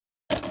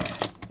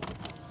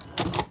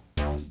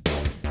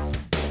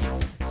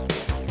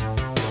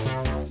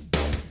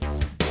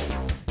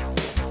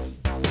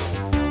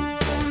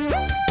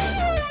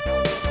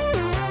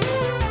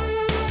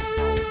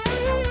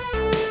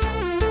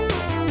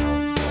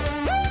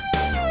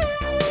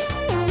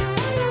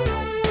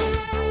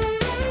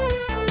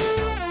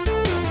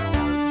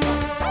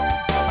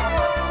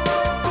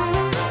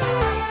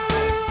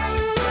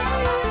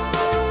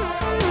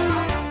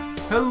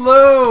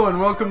and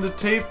welcome to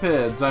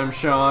Tapeheads. I'm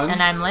Sean.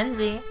 And I'm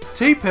Lindsay.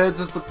 Tapeheads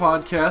is the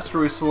podcast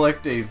where we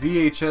select a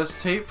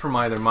VHS tape from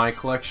either my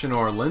collection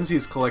or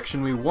Lindsay's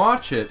collection. We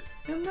watch it,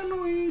 and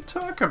then we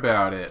talk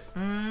about it.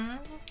 Mm-hmm.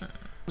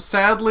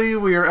 Sadly,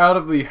 we are out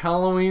of the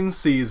Halloween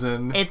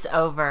season. It's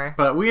over.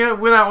 But we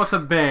went out with a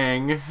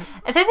bang.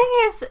 The thing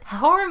is,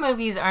 horror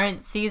movies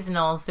aren't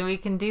seasonal, so we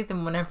can do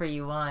them whenever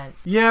you want.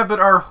 Yeah,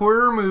 but are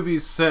horror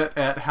movies set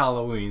at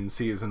Halloween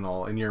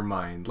seasonal in your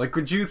mind? Like,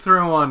 would you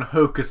throw on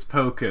Hocus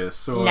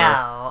Pocus or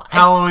No,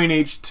 Halloween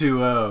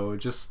H2O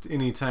just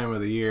any time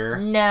of the year?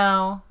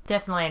 No,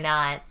 definitely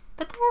not.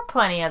 But there are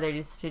plenty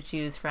others to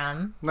choose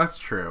from. That's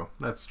true.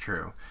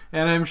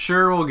 And I'm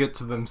sure we'll get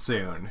to them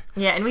soon.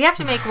 Yeah, and we have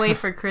to make way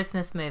for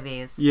Christmas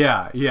movies.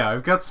 Yeah.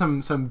 I've got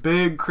some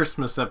big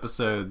Christmas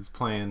episodes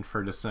planned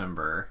for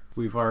December.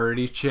 We've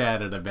already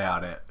chatted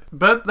about it.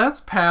 But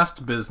that's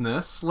past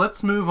business.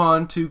 Let's move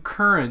on to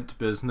current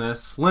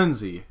business.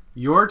 Lindsay,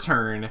 your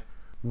turn.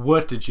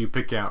 What did you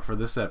pick out for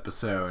this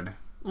episode?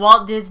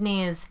 Walt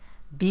Disney's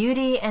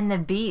Beauty and the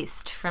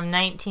Beast from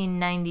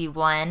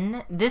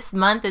 1991. This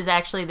month is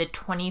actually the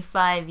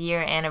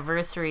 25-year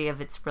anniversary of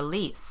its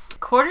release.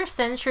 Quarter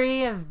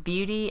century of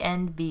Beauty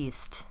and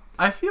Beast.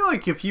 I feel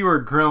like if you were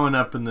growing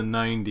up in the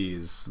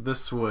 90s,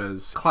 this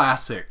was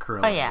classic,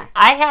 really. Oh yeah,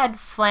 I had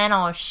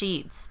flannel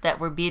sheets that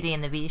were Beauty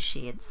and the Beast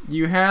sheets.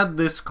 You had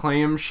this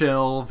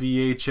clamshell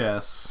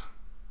VHS.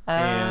 Oh,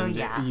 and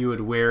yeah. You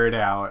would wear it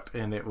out,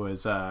 and it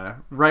was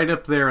right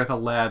up there with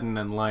Aladdin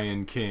and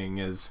Lion King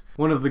as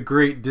one of the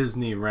great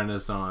Disney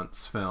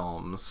Renaissance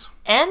films.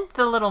 And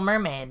The Little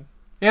Mermaid.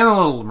 And The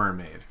Little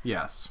Mermaid,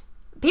 yes.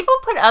 People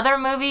put other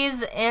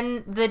movies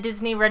in the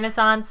Disney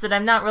Renaissance that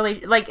I'm not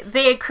really... Like,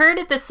 they occurred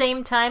at the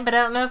same time, but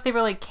I don't know if they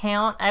really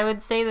count. I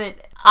would say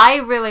that I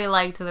really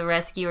liked The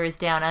Rescuers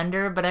Down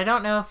Under, but I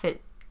don't know if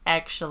it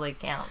actually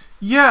counts.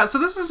 Yeah, so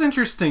this is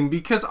interesting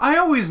because I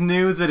always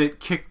knew that it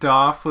kicked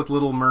off with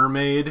Little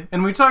Mermaid,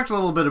 and we talked a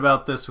little bit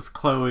about this with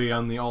Chloe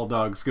on the All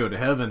Dogs Go to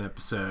Heaven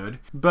episode,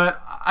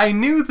 but I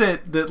knew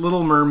that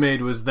Little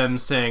Mermaid was them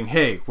saying,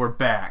 hey, we're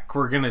back,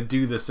 we're gonna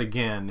do this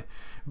again.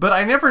 But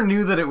I never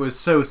knew that it was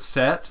so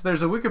set.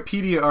 There's a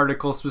Wikipedia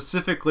article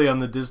specifically on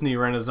the Disney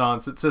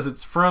Renaissance. It says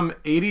it's from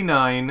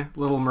 89,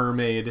 Little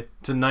Mermaid,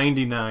 to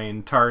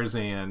 99,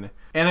 Tarzan.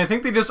 And I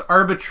think they just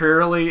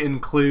arbitrarily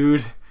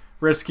include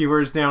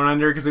Rescuers Down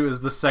Under because it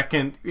was the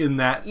second in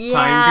that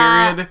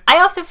time period. I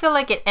also feel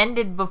like it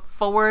ended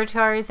before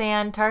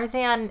Tarzan.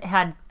 Tarzan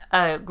had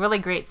a really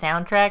great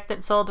soundtrack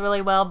that sold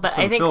really well, but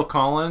I think Phil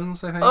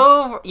Collins, I think.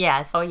 Oh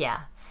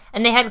yeah,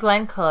 and they had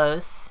Glenn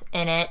Close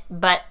in it,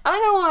 but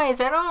otherwise,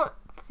 I don't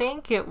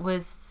think it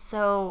was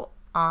so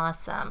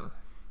awesome.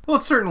 Well,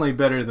 it's certainly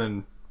better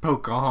than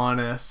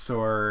Pocahontas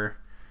or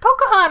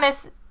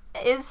Pocahontas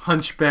is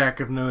Hunchback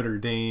of Notre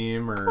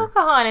Dame or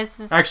Pocahontas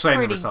is actually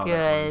pretty I never saw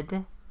good. That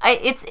one.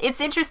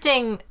 It's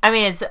interesting. I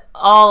mean, it's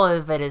all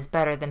of it is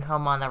better than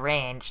Home on the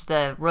Range,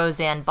 the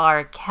Roseanne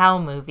Barr cow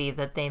movie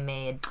that they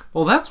made.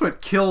 Well, that's what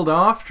killed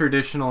off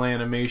traditional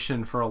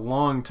animation for a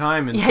long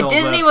time until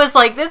Disney was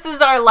like, "This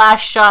is our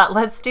last shot.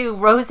 Let's do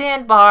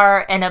Roseanne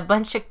Barr and a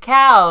bunch of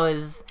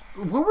cows."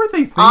 What were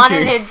they thinking? On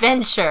an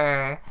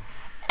adventure,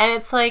 and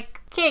it's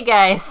like, okay,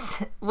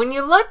 guys, when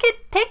you look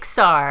at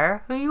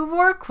Pixar, who you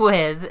work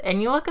with,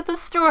 and you look at the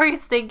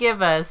stories they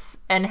give us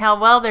and how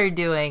well they're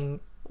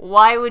doing,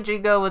 why would you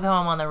go with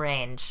Home on the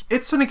Range?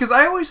 It's funny because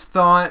I always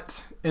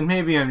thought, and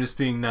maybe I'm just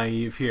being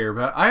naive here,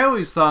 but I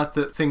always thought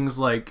that things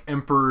like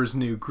Emperor's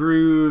New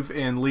Groove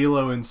and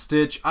Lilo and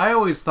Stitch, I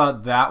always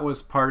thought that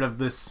was part of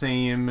the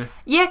same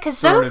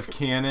sort of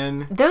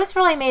canon. Those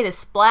really made a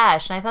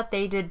splash, and I thought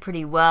they did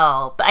pretty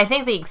well. But I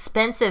think the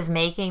expense of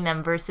making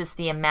them versus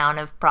the amount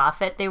of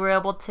profit they were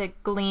able to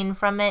glean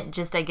from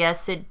it, I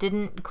guess it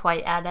didn't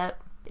quite add up.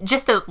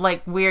 Just a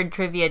weird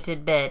trivia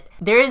tidbit.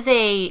 There is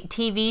a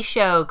TV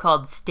show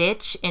called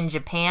Stitch in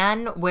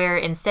Japan where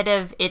instead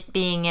of it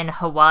being in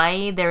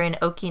Hawaii, they're in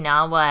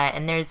Okinawa,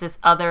 and there's this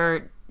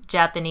other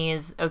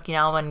Japanese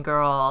Okinawan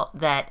girl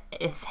that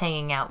is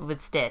hanging out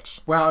with Stitch.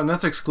 Wow, and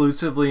that's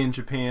exclusively in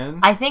Japan?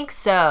 I think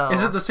so.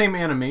 Is it the same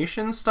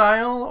animation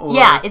style? Or?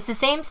 Yeah, it's the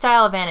same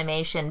style of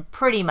animation,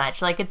 pretty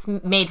much. Like, it's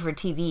made for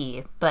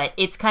TV, but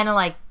it's kind of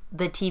like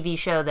the TV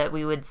show that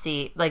we would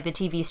see, like the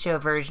TV show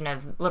version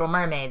of Little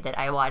Mermaid that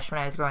I watched when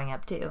I was growing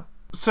up too.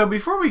 So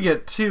before we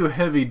get too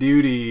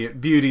heavy-duty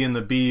Beauty and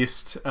the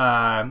Beast,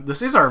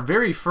 this is our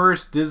very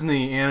first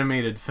Disney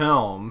animated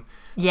film.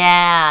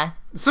 Yeah.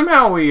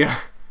 Somehow we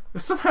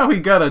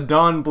got a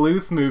Don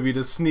Bluth movie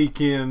to sneak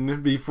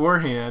in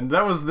beforehand.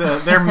 That was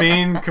their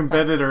main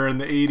competitor in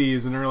the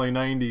 80s and early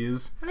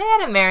 90s. They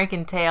had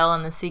American Tail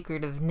and The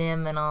Secret of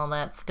NIMH and all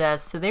that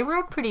stuff, so they were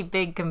a pretty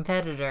big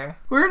competitor.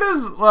 Where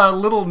does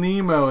Little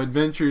Nemo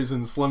Adventures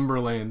in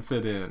Slumberland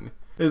fit in?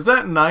 Is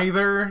that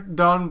neither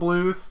Don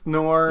Bluth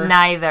nor...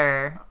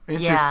 Neither.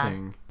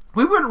 Interesting. Yeah.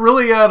 We went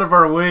really out of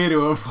our way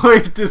to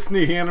avoid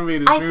Disney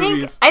animated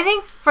movies. I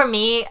think for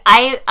me,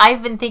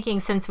 I've been thinking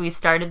since we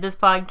started this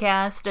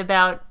podcast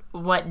about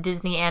what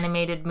Disney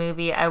animated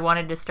movie I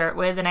wanted to start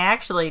with, and I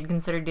actually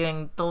considered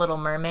doing The Little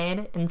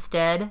Mermaid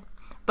instead.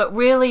 But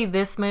really,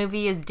 this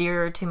movie is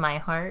dearer to my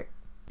heart.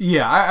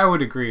 Yeah, I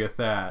would agree with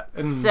that.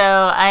 And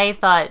So I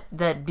thought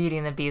that Beauty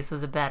and the Beast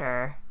was a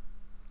better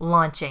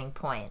launching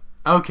point.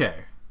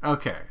 okay.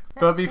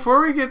 But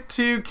before we get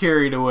too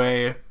carried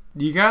away,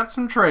 you got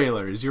some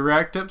trailers. You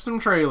racked up some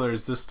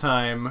trailers this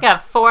time.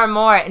 Got 4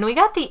 more, and we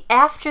got the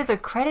after the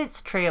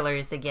credits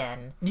trailers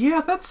again.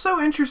 Yeah, that's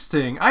so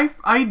interesting.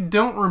 I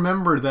don't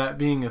remember that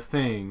being a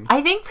thing.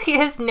 I think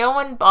because no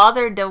one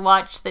bothered to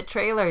watch the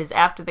trailers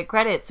after the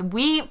credits.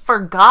 We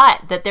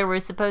forgot that there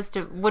were supposed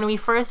to... When we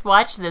first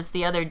watched this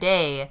the other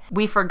day,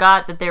 we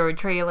forgot that there were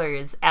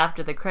trailers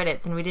after the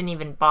credits, and we didn't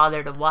even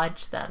bother to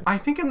watch them. I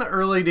think in the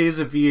early days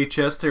of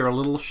VHS, they were a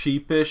little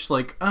sheepish.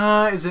 Like,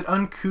 is it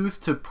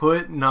uncouth to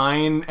put 9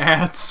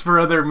 ads for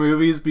other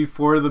movies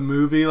before the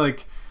movie?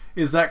 Like,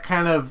 is that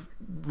kind of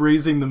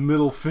raising the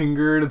middle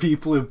finger to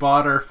people who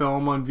bought our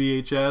film on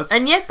VHS?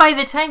 And yet, by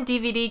the time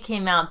DVD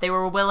came out, they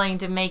were willing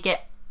to make it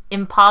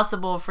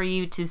impossible for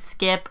you to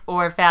skip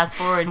or fast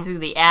forward through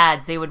the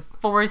ads. They would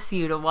force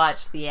you to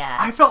watch the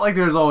ads. I felt like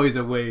there was always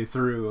a way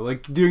through,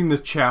 like doing the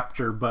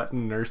chapter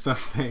button or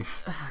something.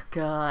 Oh,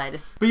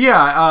 God. But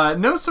yeah,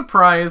 no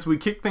surprise, we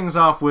kick things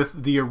off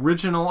with the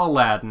original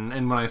Aladdin,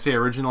 and when I say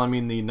original, I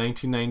mean the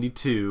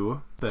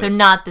 1992. So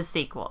not the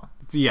sequel.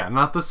 Yeah,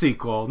 not the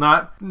sequel.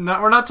 Not.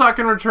 We're not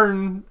talking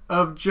Return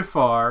of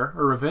Jafar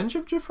or Revenge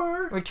of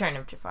Jafar. Return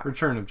of Jafar.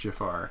 Return of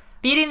Jafar.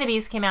 Beauty and the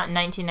Beast came out in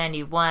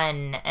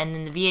 1991, and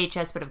then the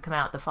VHS would have come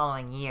out the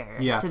following year.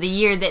 Yeah. So the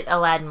year that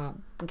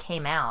Aladdin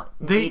came out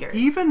in They theaters.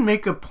 even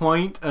make a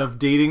point of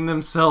dating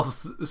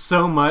themselves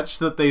so much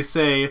that they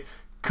say,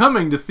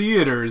 coming to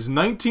theaters,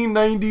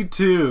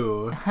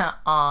 1992.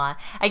 Aw.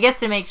 I guess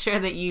to make sure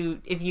that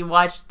if you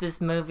watched this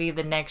movie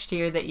the next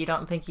year, that you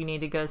don't think you need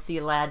to go see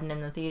Aladdin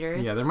in the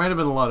theaters. Yeah, there might have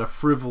been a lot of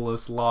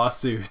frivolous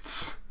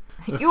lawsuits.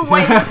 You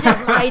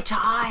wasted my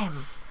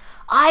time.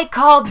 I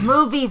called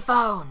Movie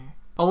Phone.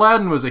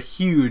 Aladdin was a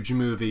huge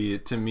movie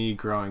to me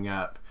growing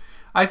up.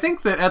 I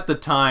think that at the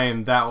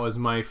time, that was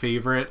my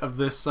favorite of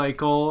this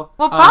cycle.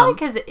 Well, probably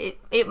because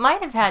it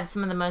might have had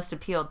some of the most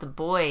appeal to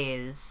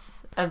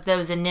boys of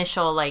those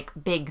initial, like,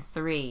 big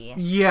 3.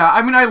 Yeah,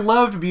 I mean, I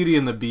loved Beauty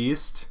and the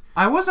Beast.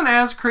 I wasn't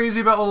as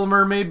crazy about Little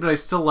Mermaid, but I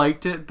still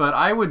liked it. But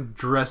I would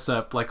dress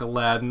up like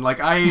Aladdin. Like,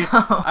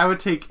 I would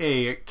take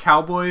a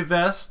cowboy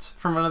vest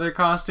from another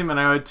costume, and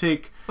I would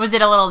take... Was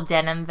it a little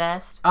denim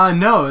vest?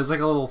 No, it was like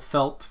a little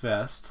felt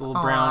vest, a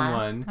little brown Aw,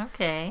 one.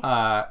 Okay.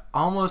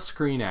 Almost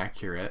screen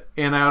accurate.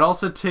 And I would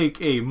also take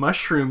a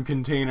mushroom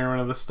container, one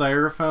of the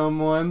styrofoam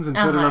ones, and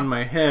put it on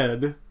my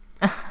head.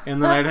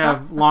 And then I'd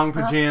have long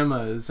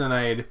pajamas, and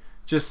I'd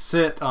just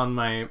sit on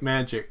my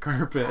magic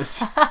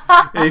carpet,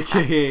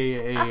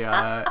 aka a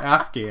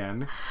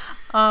Afghan.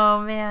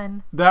 Oh,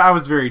 man. I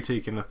was very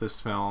taken with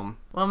this film.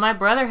 Well, my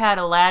brother had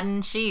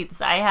Aladdin sheets.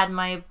 I had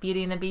my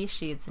Beauty and the Beast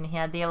sheets, and he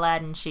had the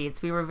Aladdin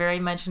sheets. We were very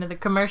much into the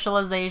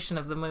commercialization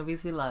of the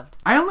movies we loved.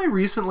 I only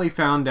recently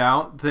found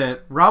out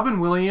that Robin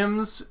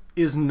Williams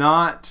is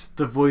not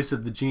the voice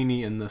of the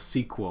genie in the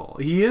sequel.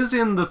 He is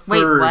in the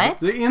third.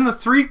 Wait, what? In the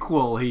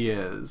threequel, he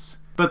is.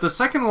 But the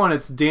second one,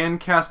 it's Dan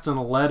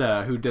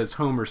Castellaneta who does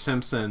Homer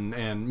Simpson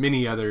and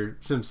many other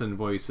Simpson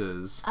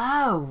voices.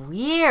 Oh,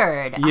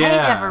 weird.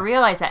 Yeah. I never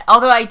realized that.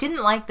 Although I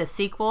didn't like the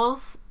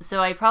sequels, so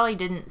I probably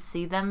didn't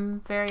see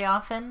them very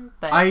often.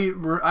 But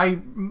I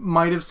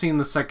might have seen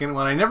the second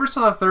one. I never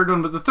saw the third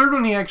one, but the third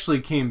one he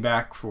actually came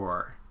back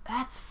for.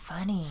 That's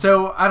funny.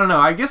 So, I don't know.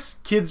 I guess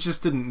kids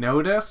just didn't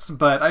notice,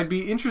 but I'd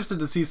be interested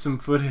to see some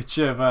footage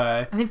of...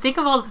 I mean, think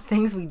of all the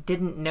things we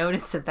didn't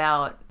notice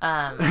about the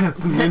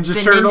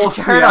Ninja Turtles.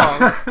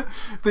 Yeah.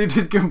 They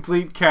did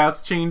complete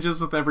cast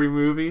changes with every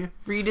movie.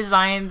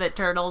 Redesigned the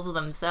turtles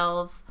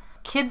themselves.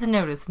 Kids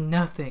notice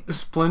nothing.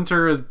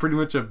 Splinter is pretty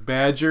much a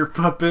badger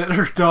puppet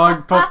or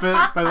dog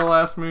puppet by the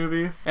last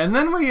movie. And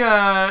then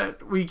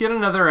we get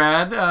another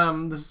ad.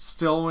 This is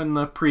still in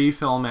the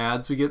pre-film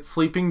ads. We get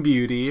Sleeping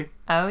Beauty.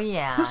 Oh,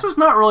 yeah. This was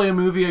not really a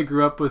movie I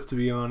grew up with, to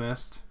be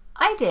honest.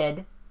 I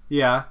did.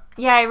 Yeah.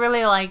 Yeah, I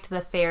really liked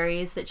the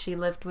fairies that she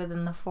lived with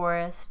in the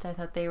forest. I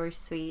thought they were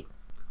sweet.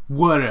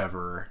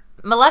 Whatever.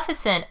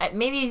 Maleficent,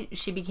 maybe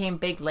she became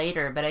big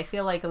later, but I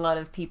feel like a lot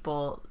of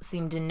people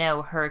seem to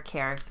know her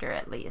character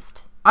at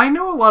least. I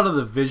know a lot of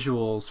the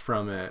visuals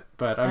from it,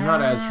 but I'm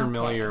not as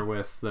familiar Okay.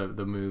 with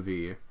the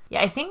movie.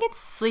 Yeah, I think it's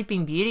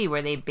Sleeping Beauty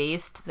where they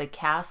based the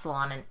castle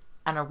on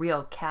a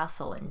real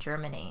castle in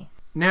Germany.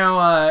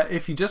 Now,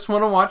 if you just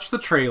want to watch the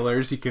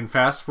trailers, you can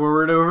fast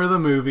forward over the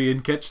movie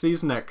and catch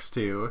these next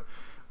two.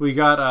 We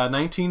got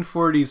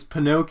 1940s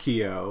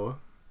Pinocchio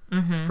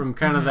from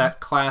kind of that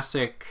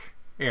classic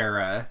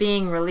era.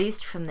 Being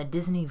released from the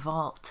Disney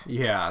Vault.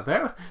 Yeah,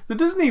 the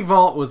Disney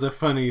Vault was a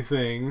funny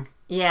thing.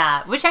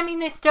 Yeah, which I mean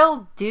they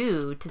still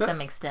do to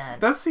some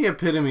extent. That's the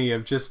epitome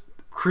of just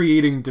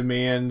creating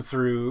demand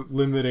through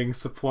limiting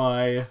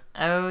supply.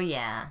 Oh,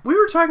 yeah. We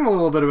were talking a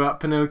little bit about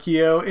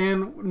Pinocchio,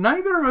 and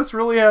neither of us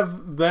really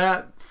have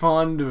that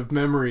fond of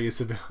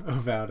memories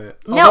about it.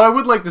 No. Although I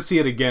would like to see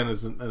it again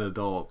as an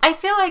adult. I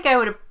feel like I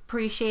would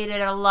appreciate it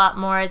a lot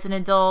more as an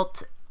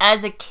adult.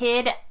 As a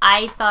kid,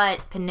 I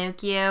thought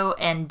Pinocchio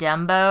and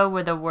Dumbo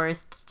were the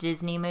worst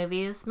Disney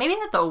movies. Maybe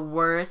not the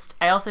worst.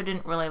 I also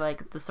didn't really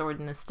like The Sword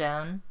and the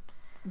Stone.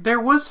 There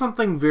was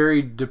something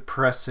very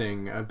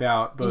depressing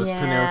about both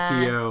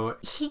Pinocchio.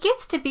 He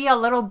gets to be a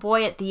little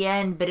boy at the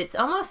end, but it's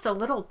almost a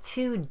little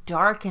too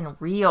dark and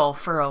real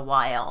for a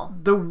while.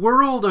 The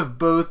world of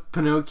both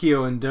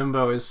Pinocchio and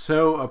Dumbo is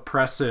so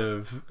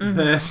oppressive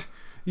that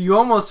you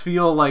almost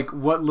feel like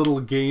what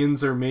little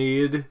gains are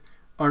made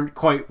aren't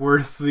quite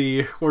worth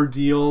the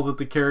ordeal that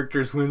the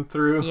characters went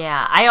through.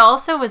 Yeah, I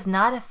also was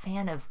not a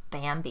fan of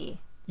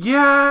Bambi.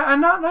 Yeah,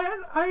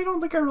 I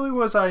don't think I really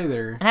was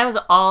either. And I was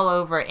all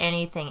over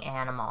anything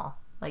animal.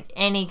 Like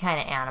any kind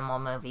of animal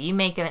movie. You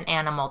make an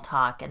animal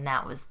talk, and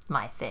that was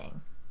my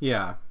thing.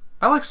 Yeah.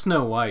 I like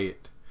Snow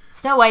White.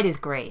 Snow White is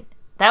great.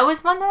 That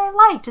was one that I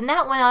liked, and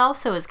that one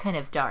also is kind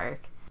of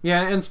dark.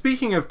 Yeah, and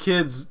speaking of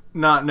kids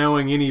not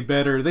knowing any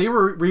better, they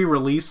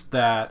re-released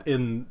that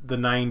in the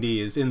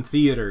 90s in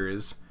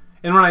theaters.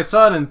 And when I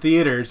saw it in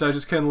theaters, I was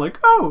just kind of like,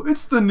 oh,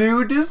 it's the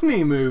new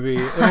Disney movie.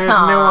 And I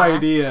had no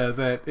idea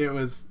that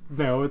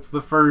it's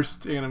the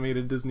first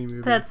animated Disney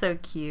movie. That's so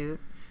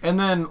cute. And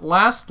then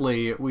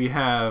lastly, we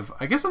have,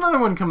 I guess, another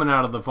one coming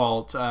out of the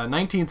vault,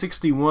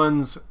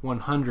 1961's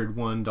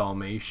 101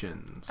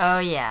 Dalmatians. Oh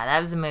yeah, that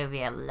was a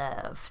movie I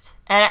loved.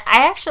 And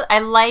I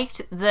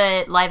liked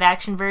the live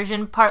action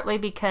version partly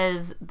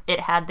because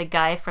it had the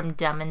guy from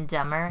Dumb and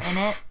Dumber in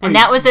it. And Wait,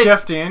 that was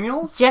Jeff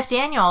Daniels? Jeff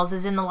Daniels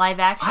is in the live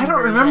action I don't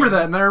version. remember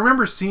that, and I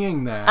remember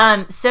seeing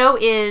that. So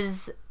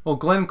is... Well,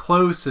 Glenn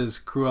Close is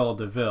Cruella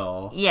de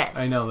Vil. Yes.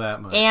 I know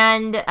that much.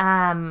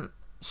 And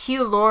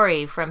Hugh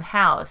Laurie from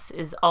House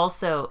is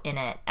also in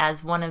it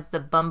as one of the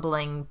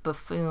bumbling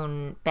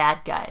buffoon bad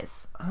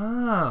guys.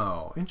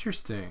 Oh,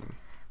 interesting.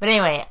 But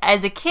anyway,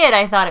 as a kid,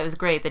 I thought it was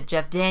great that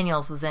Jeff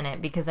Daniels was in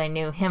it because I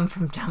knew him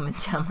from Dumb and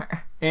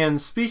Dumber.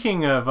 And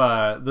speaking of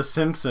The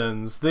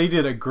Simpsons, they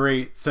did a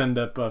great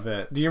send-up of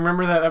it. Do you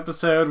remember that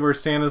episode where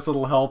Santa's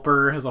Little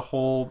Helper has a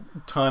whole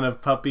ton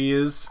of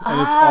puppies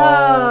and it's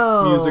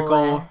all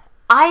musical?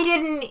 I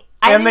didn't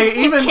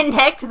even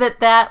connect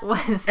that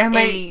was and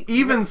a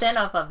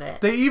spin-off of it.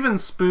 They even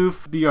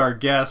spoof Be Our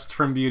Guest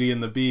from Beauty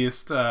and the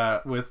Beast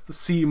with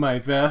See My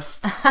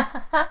Vest.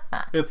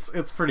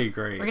 It's pretty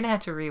great. We're gonna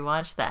have to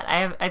rewatch that.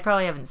 I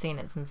probably haven't seen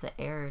it since it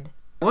aired.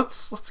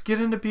 Let's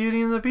get into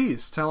Beauty and the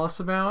Beast. Tell us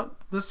about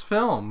this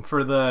film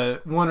for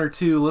the one or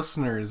two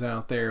listeners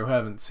out there who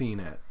haven't seen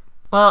it.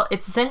 Well,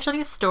 it's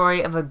essentially a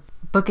story of a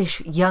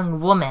bookish young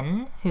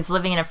woman who's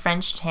living in a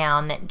French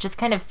town that just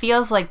kind of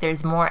feels like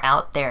there's more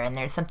out there and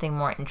there's something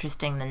more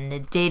interesting than the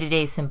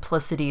day-to-day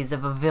simplicities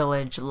of a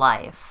village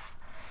life.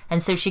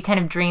 And so she kind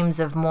of dreams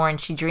of more,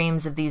 and she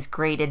dreams of these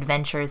great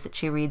adventures that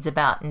she reads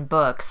about in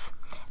books.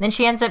 And then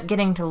she ends up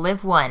getting to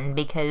live one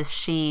because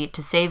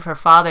to save her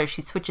father,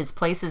 she switches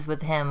places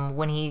with him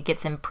when he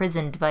gets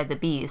imprisoned by the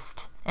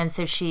Beast. And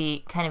so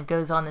she kind of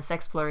goes on this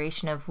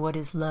exploration of what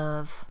is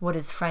love, what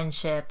is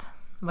friendship,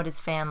 what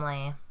is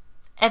family,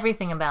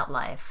 everything about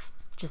life.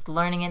 Just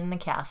learning it in the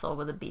castle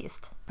with a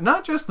Beast.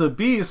 Not just the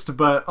Beast,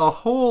 but a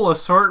whole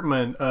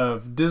assortment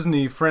of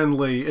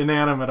Disney-friendly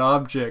inanimate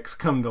objects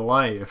come to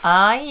life.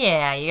 Oh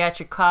yeah, you got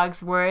your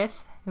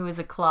Cogsworth, who is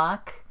a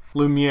clock.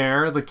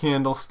 Lumiere, the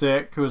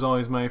candlestick, who was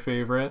always my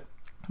favorite.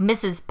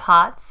 Mrs.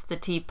 Potts, the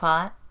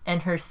teapot,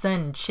 and her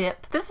son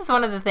Chip. This is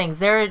one of the things.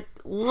 There are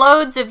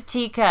loads of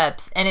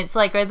teacups, and it's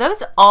like, are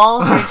those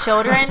all her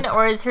children,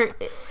 or is her...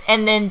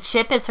 And then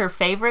Chip is her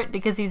favorite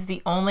because he's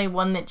the only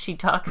one that she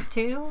talks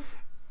to?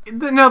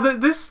 Now,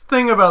 this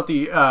thing about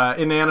the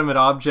inanimate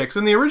objects,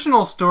 in the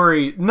original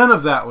story, none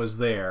of that was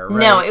there, right?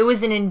 No, it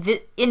was an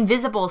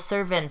invisible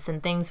servants,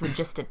 and things would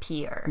just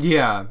appear.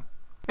 Yeah.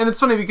 And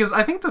it's funny because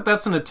I think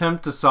that's an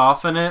attempt to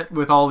soften it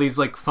with all these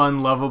like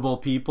fun, lovable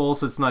people,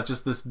 so it's not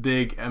just this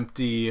big,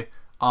 empty,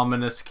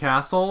 ominous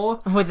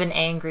castle. With an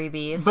angry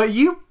beast. But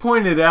you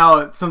pointed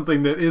out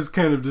something that is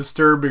kind of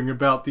disturbing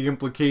about the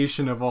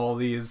implication of all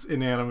these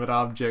inanimate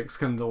objects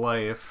come to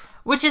life.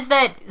 Which is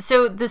that,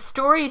 so the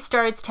story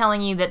starts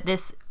telling you that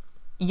this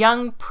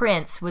young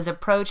prince was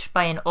approached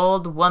by an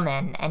old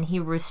woman and he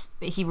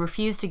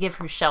refused to give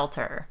her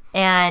shelter.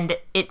 And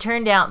it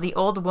turned out the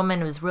old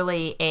woman was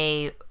really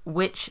a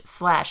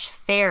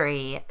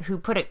witch/fairy who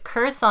put a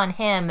curse on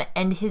him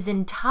and his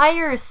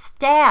entire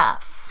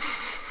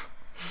staff.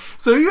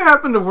 So you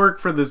happen to work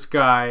for this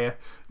guy.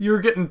 You're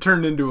getting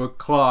turned into a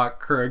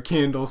clock or a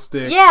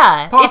candlestick.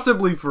 Yeah.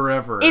 Possibly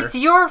forever. It's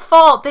your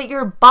fault that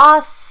your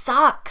boss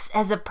sucks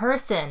as a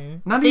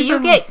person. You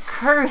get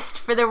cursed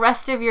for the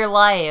rest of your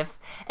life.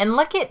 And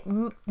look at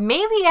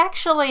maybe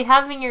actually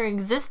having your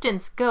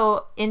existence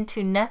go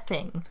into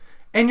nothing.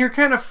 And you're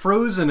kind of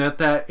frozen at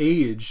that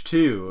age,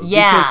 too.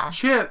 Yeah. Because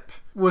Chip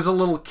was a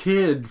little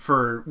kid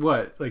for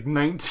what, like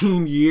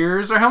 19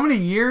 years? Or how many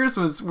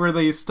years were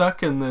they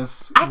stuck in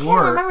this I can't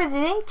war? remember. Did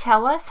they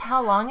tell us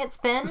how long it's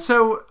been?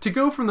 So, to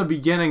go from the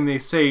beginning, they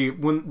say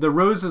when the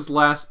rose's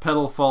last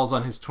petal falls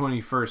on his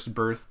 21st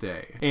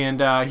birthday.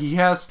 And he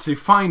has to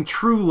find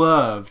true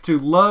love, to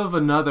love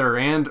another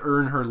and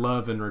earn her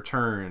love in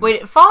return.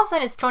 Wait, it falls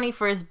on his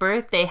 21st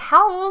birthday.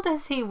 How old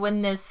is he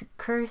when this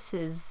curse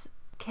is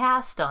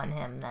cast on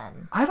him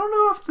then? I don't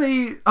know if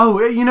they...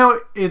 Oh, you know,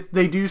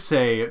 they do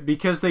say,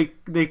 because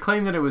they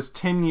claim that it was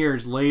 10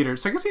 years later.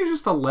 So I guess he was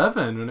just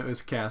 11 when it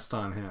was cast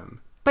on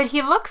him. But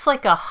he looks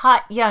like a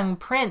hot young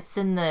prince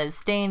in the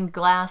stained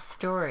glass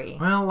story.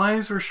 Well,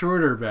 lives were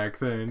shorter back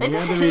then. It He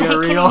had doesn't to be a make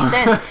real... any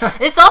sense.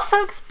 This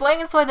also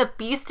explains why the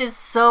Beast is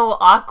so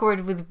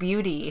awkward with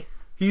Beauty.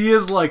 He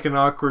is like an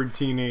awkward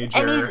teenager.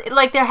 And he's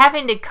like, they're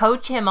having to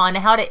coach him on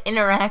how to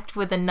interact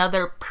with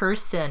another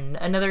person,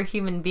 another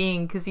human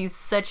being, because he's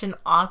such an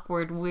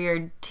awkward,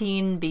 weird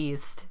teen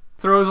beast.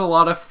 Throws a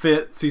lot of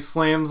fits, he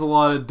slams a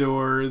lot of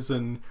doors,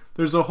 and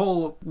there's a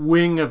whole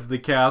wing of the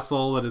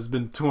castle that has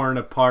been torn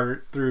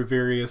apart through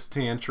various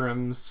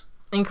tantrums.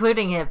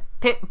 Including a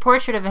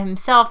portrait of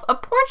himself, a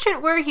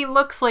portrait where he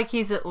looks like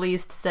he's at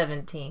least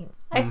 17.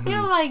 I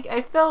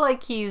feel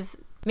like he's...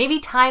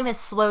 Maybe time has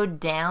slowed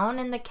down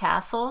in the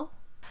castle.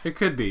 It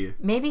could be.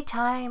 Maybe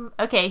time...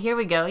 Okay, here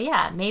we go.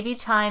 Yeah, maybe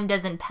time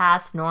doesn't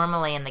pass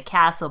normally in the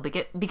castle.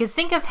 Because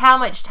think of how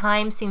much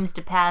time seems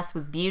to pass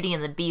with Beauty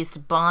and the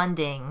Beast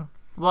bonding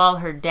while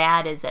her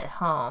dad is at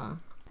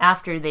home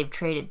after they've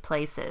traded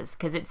places.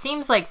 Because it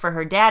seems like for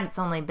her dad it's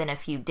only been a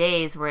few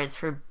days, whereas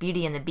for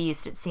Beauty and the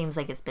Beast it seems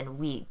like it's been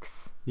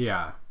weeks.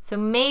 Yeah. So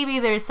maybe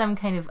there's some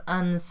kind of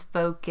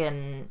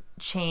unspoken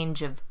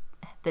change of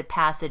the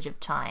passage of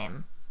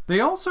time. They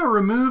also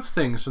remove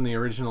things from the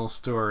original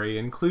story,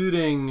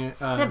 including...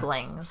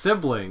 siblings.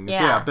 Siblings,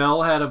 Yeah. yeah.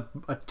 Belle had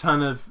a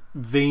ton of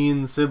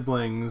vain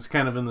siblings,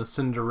 kind of in the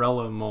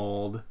Cinderella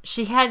mold.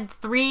 She had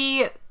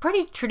 3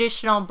 pretty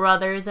traditional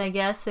brothers, I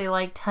guess. They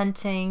liked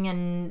hunting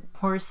and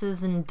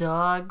horses and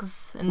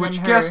dogs. And Which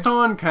then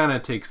Gaston kind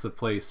of takes the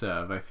place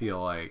of, I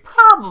feel like.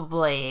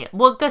 Probably.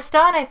 Well,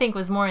 Gaston, I think,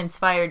 was more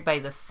inspired by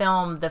the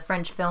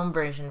French film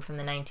version from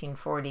the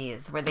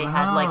 1940s, where they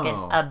had like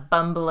a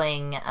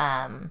bumbling...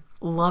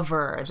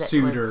 lover that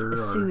suitor, was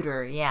a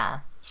suitor, yeah.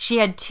 She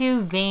had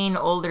 2 vain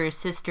older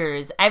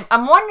sisters.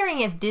 I'm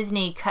wondering if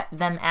Disney cut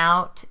them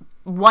out,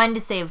 one, to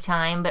save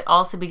time, but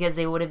also because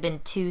they would have been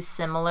too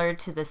similar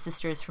to the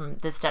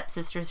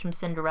stepsisters from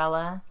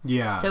Cinderella.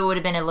 Yeah. So it would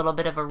have been a little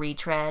bit of a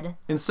retread.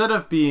 Instead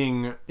of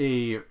being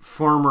a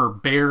former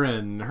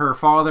baron, her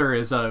father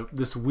is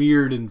this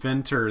weird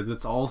inventor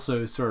that's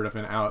also sort of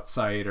an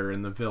outsider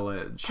in the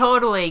village.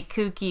 Totally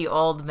kooky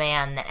old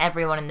man that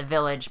everyone in the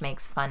village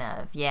makes fun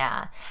of,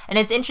 yeah. And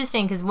it's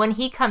interesting because when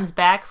he comes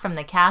back from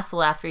the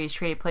castle after he's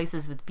traded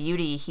places with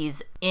Beauty,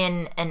 he's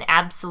in an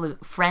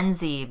absolute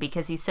frenzy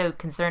because he's so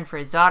concerned for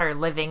his daughter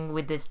living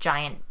with this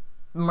giant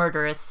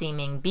murderous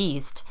seeming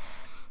beast.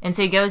 And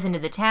so he goes into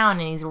the town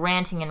and he's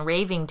ranting and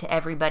raving to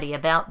everybody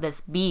about this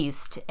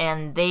beast,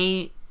 and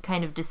they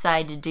kind of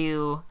decide to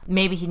do,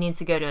 maybe he needs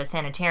to go to a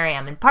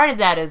sanitarium. And part of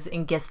that is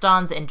in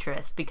Gaston's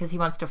interest because he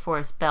wants to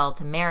force Belle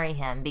to marry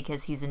him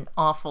because he's an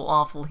awful,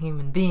 awful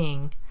human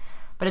being.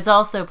 But it's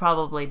also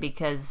probably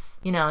because,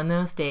 in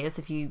those days,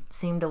 if you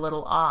seemed a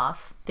little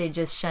off, they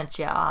just shunt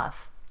you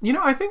off.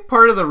 I think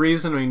part of the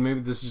reason, maybe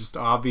this is just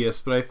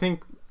obvious, but I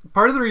think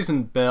part of the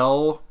reason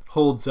Belle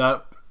holds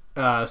up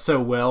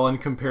so well in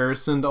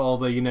comparison to all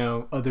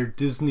the, other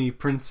Disney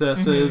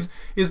princesses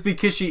is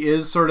because she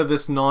is sort of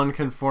this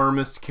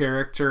nonconformist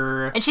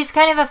character. And she's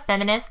kind of a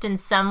feminist in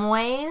some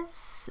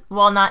ways,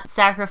 while not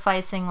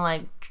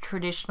sacrificing,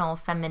 traditional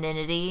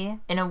femininity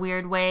in a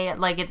weird way.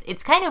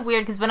 It's kind of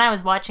weird because when I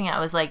was watching it, I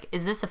was like,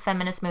 is this a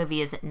feminist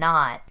movie? Is it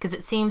not? Because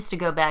it seems to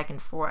go back and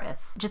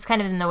forth. Just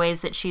kind of in the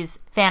ways that she's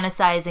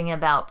fantasizing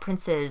about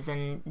princes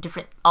and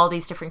all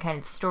these different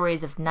kinds of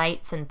stories of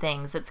knights and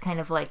things. It's kind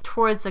of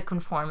towards the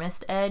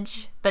conformist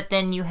edge. But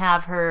then you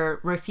have her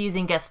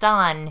refusing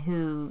Gaston,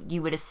 who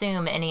you would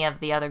assume any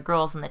of the other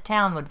girls in the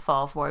town would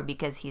fall for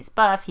because he's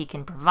buff, he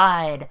can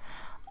provide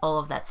all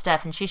of that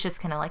stuff. And she's just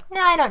kind of like, no,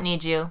 I don't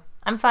need you.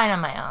 I'm fine on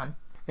my own.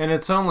 And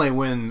it's only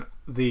when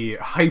the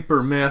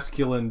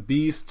hyper-masculine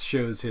beast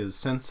shows his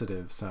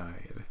sensitive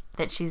side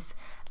that she's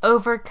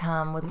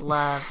overcome with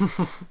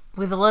love,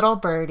 with little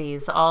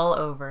birdies all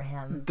over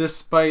him.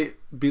 Despite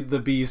the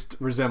beast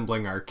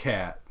resembling our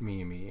cat,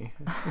 Mimi.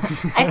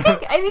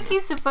 I think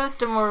he's supposed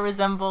to more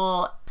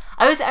resemble...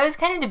 I was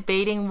kind of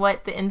debating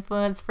what the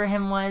influence for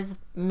him was.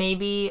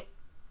 Maybe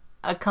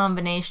a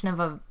combination of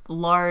a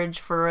large,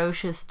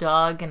 ferocious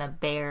dog and a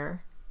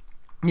bear.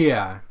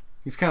 Yeah.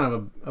 He's kind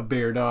of a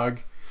bear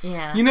dog.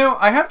 Yeah.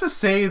 I have to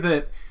say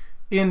that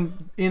in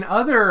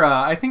other,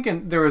 I think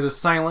there was a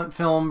silent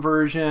film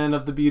version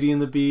of The Beauty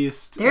and the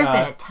Beast. There have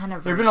been a ton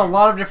of versions. There have been a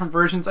lot of different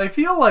versions. I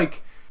feel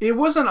like it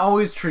wasn't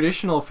always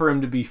traditional for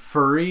him to be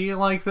furry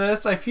like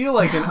this. I feel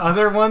like in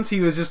other ones he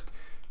was just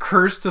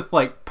cursed with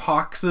like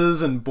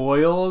poxes and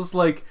boils.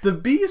 Like the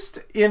Beast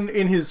in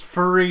his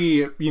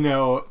furry,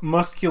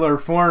 muscular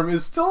form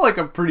is still like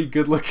a pretty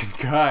good looking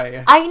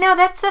guy. I know,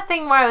 that's the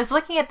thing where I was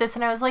looking at this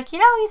and I was like,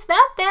 he's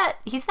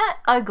not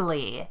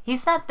ugly.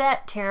 He's not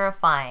that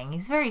terrifying.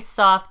 He's very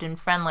soft and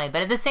friendly,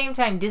 but at the same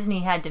time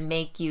Disney had to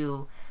make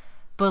you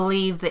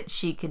believe that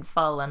she could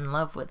fall in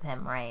love with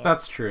him, right?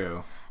 That's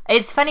true.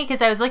 It's funny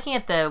because I was looking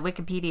at the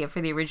Wikipedia for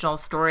the original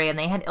story and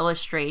they had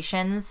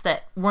illustrations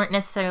that weren't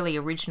necessarily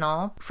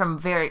original from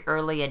very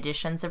early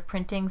editions of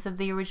printings of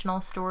the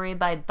original story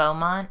by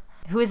Beaumont,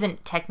 who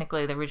isn't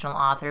technically the original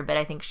author, but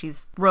I think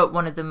she's wrote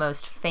one of the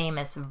most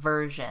famous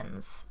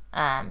versions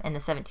in the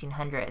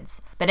 1700s.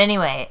 But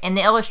anyway, in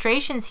the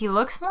illustrations, he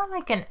looks more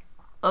like an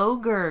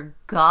ogre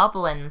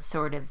goblin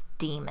sort of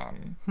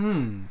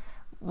demon.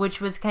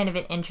 Which was kind of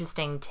an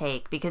interesting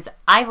take, because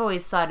I've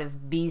always thought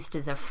of Beast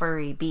as a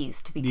furry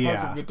beast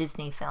because of the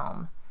Disney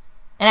film.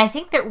 And I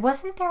think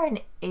wasn't there an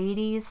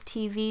 80s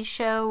TV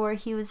show where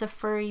he was a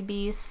furry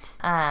beast?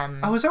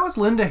 Was that with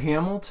Linda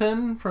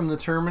Hamilton from The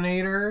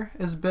Terminator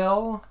as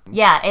Belle?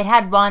 Yeah, it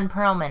had Ron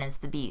Perlman as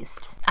the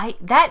Beast.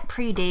 That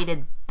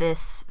predated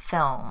this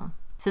film.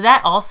 So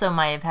that also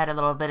might have had a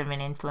little bit of an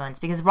influence,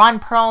 because Ron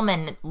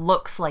Perlman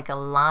looks like a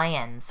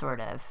lion, sort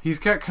of. He's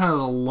got kind of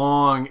the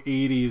long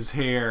 80s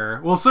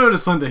hair. Well, so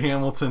does Linda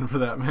Hamilton, for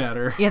that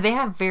matter. Yeah, they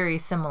have very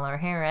similar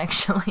hair,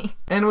 actually.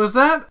 And was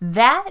that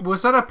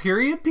a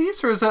period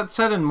piece, or is that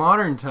set in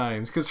modern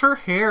times? Because her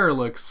hair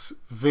looks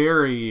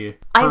very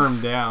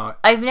firmed out.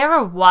 I've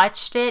never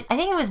watched it. I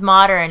think it was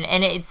modern,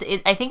 and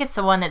I think it's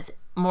the one that's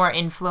more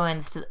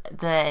influenced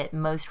the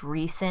most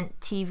recent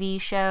TV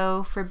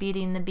show for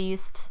Beauty and the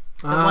Beast.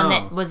 The one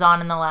that was on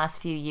in the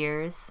last few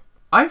years.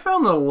 I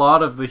found that a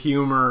lot of the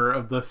humor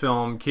of the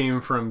film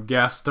came from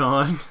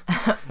Gaston.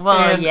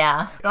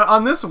 Yeah.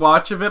 On this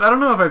watch of it, I don't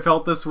know if I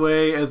felt this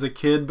way as a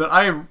kid, but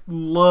I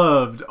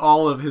loved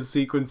all of his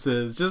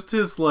sequences. Just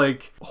his,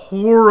 like,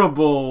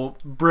 horrible,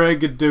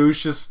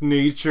 braggadocious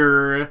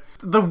nature.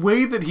 The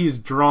way that he's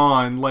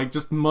drawn, like,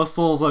 just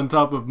muscles on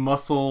top of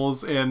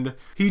muscles, and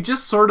he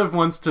just sort of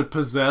wants to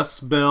possess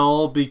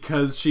Belle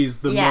because she's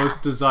the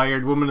most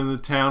desired woman in the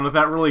town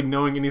without really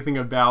knowing anything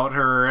about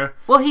her.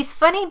 Well, he's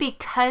funny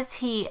because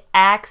he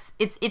acts,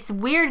 it's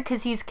weird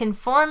because he's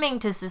conforming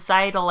to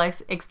societal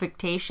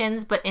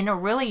expectations, but in a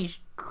really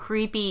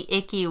creepy,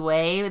 icky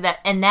way,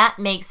 that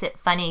makes it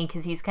funny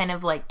because he's kind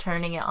of like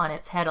turning it on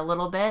its head a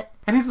little bit.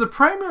 And he's the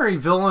primary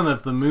villain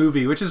of the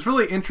movie, which is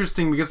really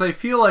interesting because I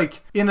feel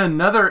like in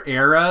another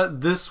era,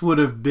 this would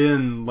have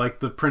been like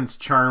the Prince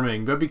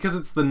Charming, but because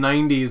it's the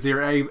 90s,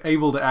 they're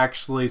able to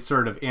actually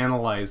sort of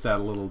analyze that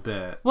a little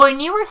bit. Well,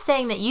 and you were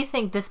saying that you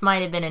think this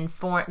might have been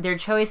informed, their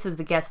choice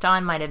with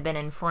Gaston might have been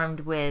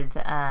informed with...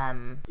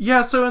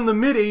 Yeah, so in the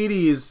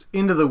mid-80s,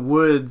 Into the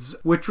Woods,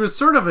 which was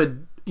sort of a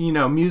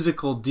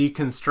musical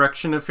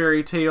deconstruction of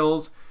fairy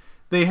tales,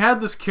 they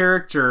had this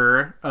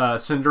character,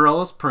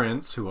 Cinderella's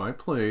Prince, who I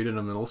played in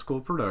a middle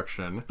school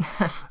production,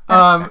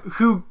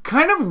 who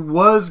kind of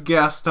was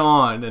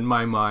Gaston in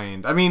my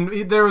mind. I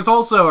mean, there was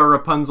also a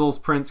Rapunzel's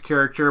Prince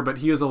character, but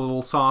he was a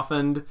little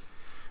softened.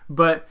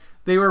 But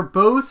they were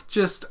both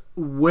just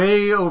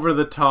way over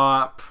the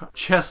top,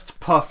 chest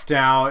puffed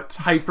out,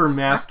 hyper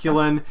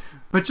masculine,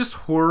 but just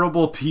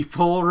horrible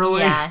people,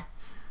 really. Yeah.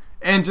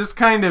 And just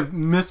kind of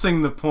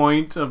missing the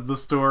point of the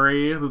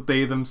story that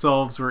they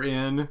themselves were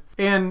in.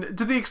 And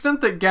to the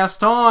extent that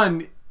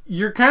Gaston,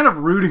 you're kind of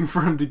rooting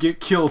for him to get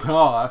killed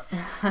off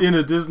in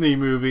a Disney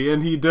movie,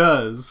 and he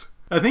does.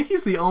 I think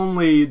he's the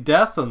only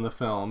death in the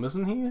film,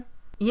 isn't he?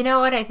 You know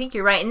what? I think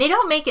you're right. And they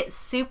don't make it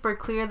super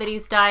clear that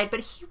he's died,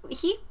 but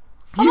he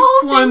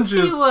falls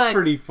plunges into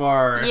pretty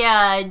far.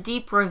 Yeah, a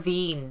deep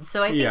ravine.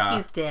 So I think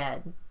he's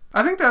dead.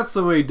 I think that's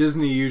the way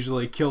Disney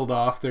usually killed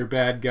off their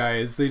bad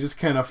guys. They just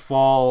kind of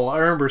fall. I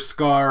remember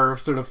Scar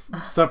sort of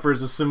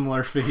suffers a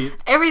similar fate.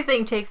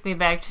 Everything takes me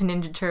back to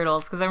Ninja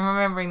Turtles because I'm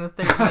remembering the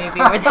third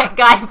movie where that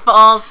guy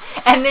falls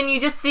and then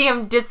you just see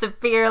him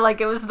disappear like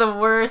it was the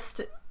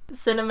worst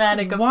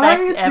cinematic effect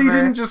Why ever. They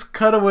didn't just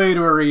cut away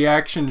to a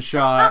reaction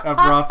shot of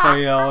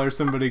Raphael or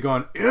somebody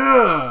going,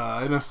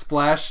 ugh, and a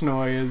splash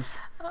noise.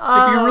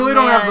 Oh, if you really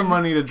don't have the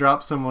money to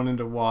drop someone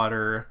into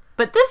water...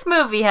 But this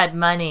movie had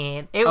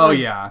money. It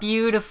was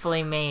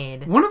beautifully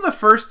made. One of the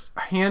first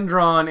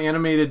hand-drawn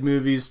animated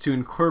movies to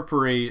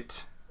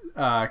incorporate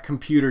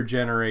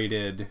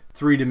computer-generated,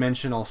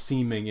 three-dimensional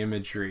seeming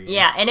imagery.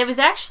 Yeah, and it was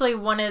actually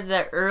one of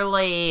the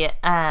early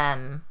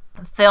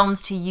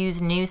films to use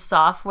new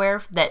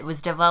software that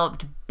was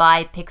developed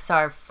by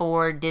Pixar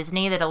for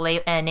Disney that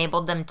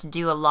enabled them to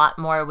do a lot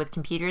more with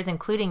computers,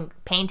 including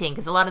painting,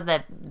 because a lot of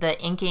the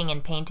inking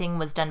and painting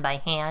was done by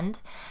hand.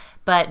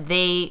 But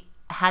they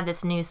had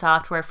this new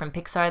software from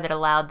Pixar that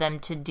allowed them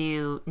to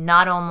do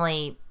not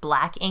only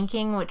black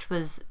inking, which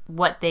was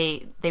what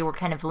they were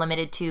kind of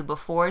limited to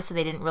before, so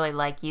they didn't really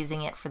like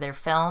using it for their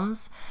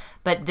films,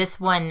 but this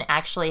one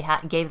actually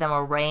gave them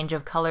a range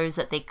of colors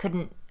that they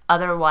couldn't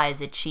otherwise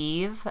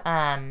achieve,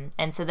 and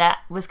so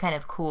that was kind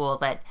of cool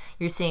that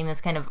you're seeing this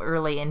kind of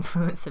early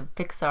influence of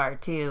Pixar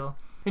too.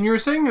 And you were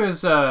saying it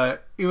was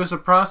a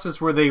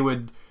process where they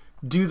would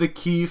do the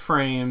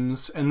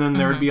keyframes, and then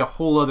there would be a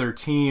whole other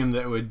team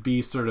that would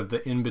be sort of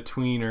the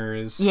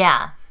in-betweeners.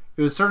 Yeah.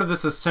 It was sort of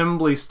this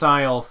assembly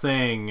style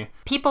thing.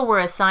 People were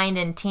assigned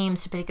in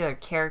teams to particular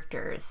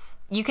characters.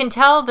 You can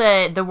tell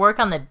the work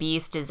on the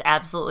Beast is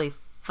absolutely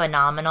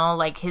phenomenal,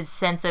 like his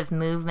sense of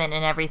movement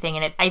and everything.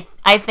 And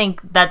I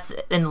think that's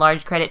in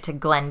large credit to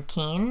Glenn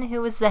Keane,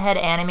 who was the head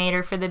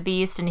animator for the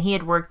Beast, and he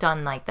had worked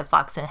on like the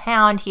Fox and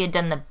Hound. He had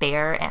done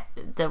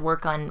the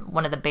work on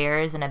one of the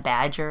bears and a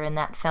badger in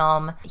that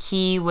film.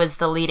 He was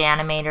the lead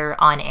animator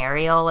on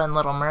Ariel and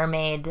Little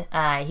Mermaid.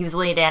 He was the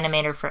lead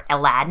animator for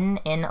Aladdin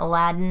in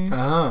Aladdin.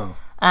 Oh.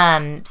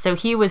 So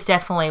he was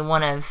definitely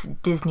one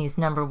of Disney's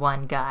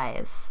 #1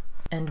 guys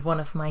and one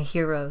of my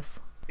heroes.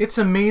 It's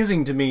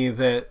amazing to me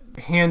that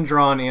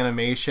hand-drawn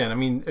animation, I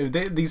mean,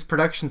 these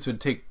productions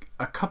would take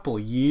a couple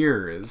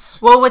years.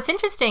 Well, what's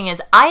interesting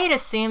is I had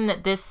assumed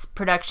that this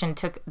production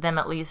took them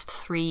at least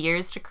 3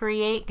 years to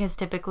create, because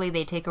typically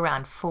they take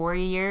around 4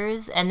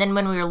 years. And then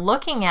when we were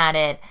looking at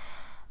it,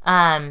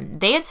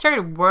 they had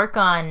started work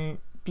on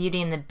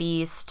Beauty and the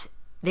Beast.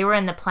 They were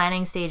in the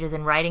planning stages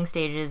and writing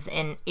stages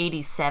in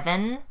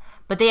 1987,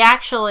 but they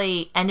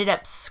actually ended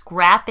up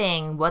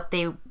scrapping what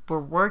they were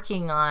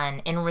working on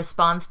in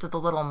response to The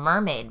Little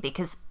Mermaid,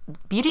 because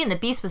Beauty and the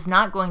Beast was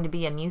not going to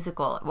be a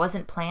musical. It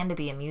wasn't planned to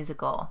be a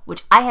musical,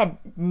 which I had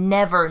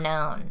never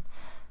known.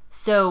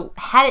 So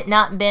had it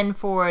not been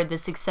for the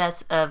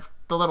success of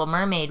The Little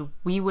Mermaid,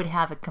 we would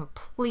have a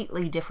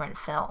completely different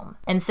film.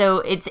 And so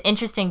it's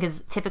interesting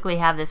because typically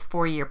have this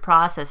 4-year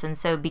process. And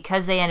so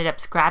because they ended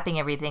up scrapping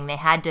everything, they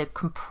had to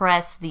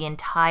compress the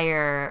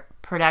entire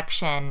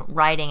production,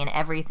 writing, and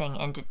everything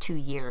into 2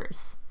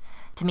 years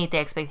to meet the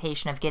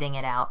expectation of getting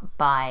it out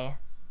by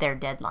their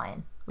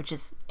deadline, which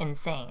is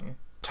insane.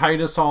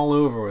 Tied us all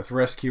over with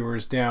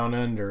Rescuers Down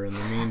Under in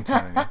the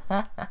meantime.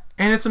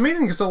 And it's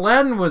amazing because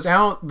Aladdin was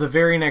out the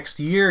very next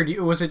year.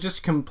 Was it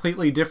just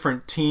completely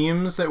different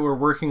teams that were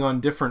working on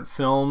different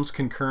films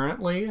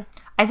concurrently?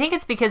 I think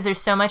it's because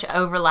there's so much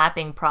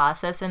overlapping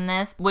process in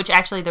this, which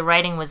actually the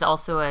writing was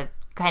also a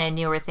kind of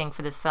newer thing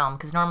for this film,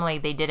 because normally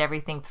they did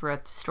everything through a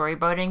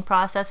storyboarding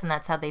process, and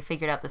that's how they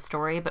figured out the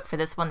story. But for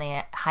this one,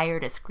 they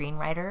hired a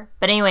screenwriter.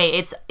 But anyway,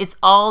 it's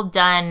all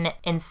done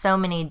in so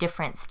many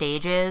different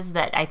stages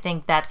that I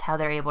think that's how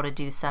they're able to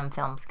do some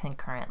films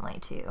concurrently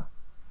too.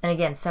 And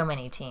again, so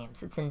many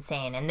teams. It's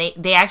insane. And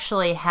they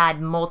actually had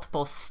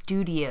multiple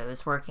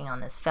studios working on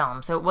this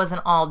film, so it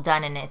wasn't all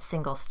done in a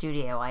single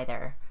studio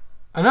either.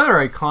 Another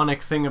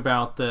iconic thing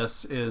about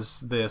this is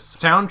this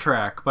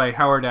soundtrack by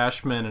Howard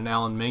Ashman and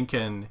Alan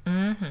Menken.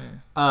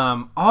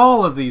 Mm-hmm.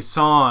 All of these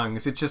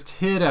songs, it just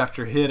hit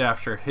after hit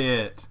after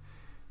hit.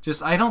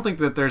 I don't think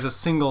that there's a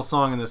single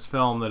song in this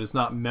film that is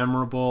not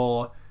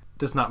memorable,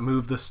 does not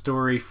move the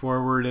story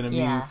forward in a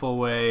meaningful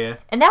way.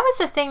 And that was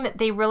the thing that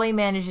they really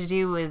managed to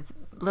do with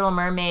Little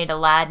Mermaid,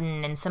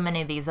 Aladdin, and so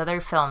many of these other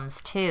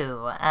films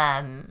too.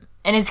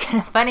 And it's kind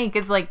of funny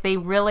because, like, they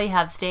really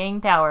have staying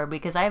power,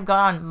 because I've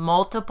gone on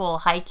multiple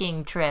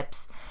hiking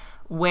trips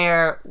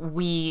where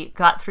we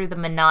got through the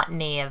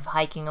monotony of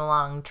hiking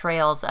along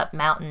trails up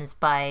mountains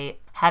by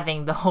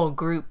having the whole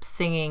group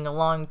singing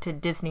along to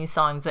Disney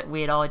songs that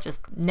we had all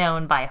just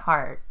known by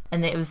heart.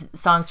 And it was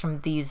songs from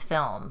these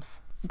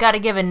films. Got to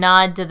give a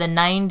nod to the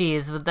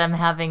 90s with them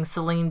having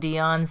Celine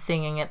Dion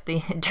singing at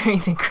during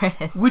the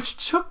credits.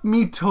 Which took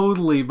me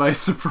totally by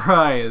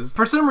surprise.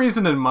 For some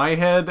reason in my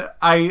head,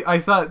 I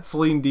thought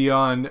Celine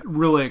Dion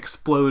really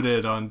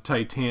exploded on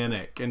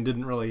Titanic and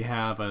didn't really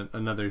have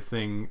another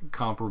thing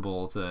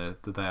comparable to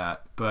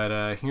that.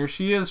 But here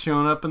she is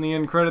showing up in the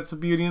end credits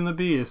of Beauty and the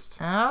Beast.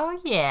 Oh,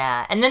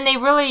 yeah. And then they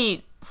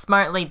really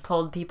smartly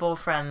pulled people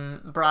from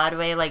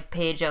Broadway like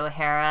Paige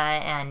O'Hara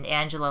and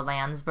Angela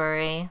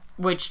Lansbury,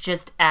 which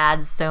just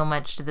adds so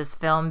much to this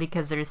film,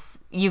 because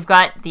you've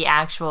got the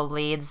actual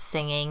leads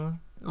singing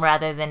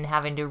rather than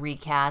having to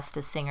recast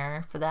a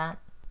singer for that.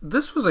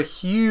 This was a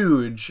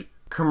huge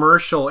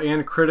commercial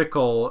and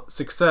critical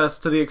success,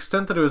 to the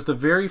extent that it was the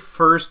very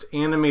first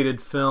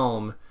animated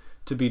film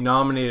to be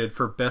nominated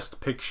for Best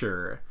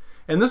Picture.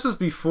 And this is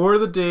before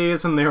the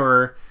days when there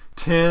were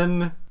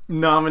 10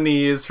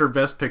 nominees for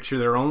Best Picture.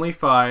 There were only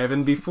 5,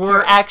 and before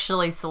you're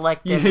actually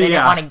selected, they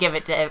didn't want to give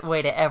it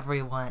away to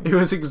everyone. It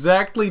was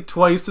exactly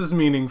twice as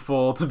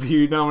meaningful to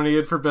be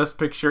nominated for Best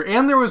Picture,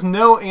 and there was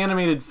no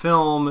animated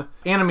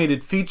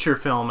feature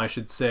film, I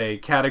should say,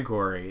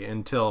 category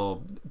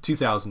until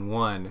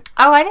 2001.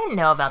 Oh, I didn't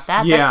know about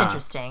that. That's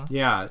interesting.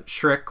 Yeah,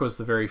 Shrek was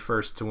the very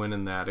first to win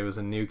in that. It was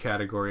a new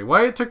category.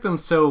 Why it took them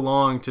so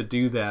long to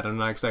do that, I'm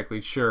not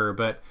exactly sure,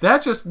 but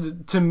that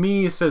just, to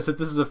me, says that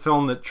this is a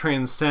film that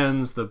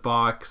transcends the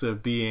box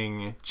of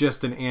being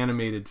just an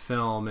animated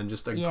film and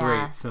just a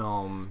great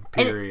film,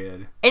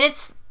 period. And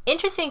it's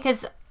interesting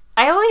because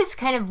I always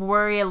kind of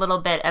worry a little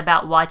bit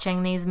about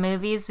watching these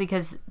movies,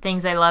 because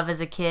things I love as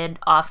a kid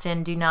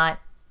often do not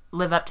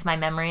live up to my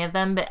memory of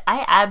them, but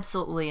I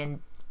absolutely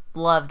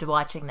loved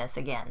watching this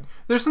again.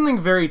 There's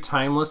something very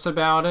timeless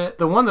about it.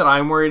 The one that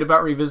I'm worried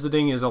about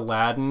revisiting is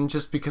Aladdin,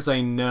 just because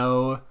I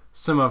know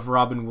some of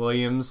Robin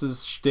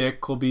Williams'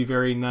 shtick will be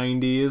very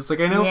 90s. Like,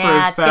 I know for his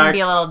Yeah, fact... it's gonna be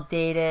a little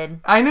dated.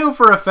 I know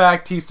for a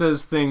fact he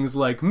says things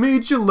like,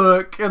 made you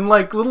look, and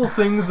like little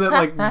things that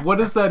like, what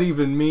does that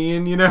even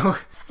mean, you know?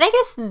 And I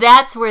guess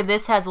that's where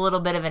this has a little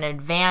bit of an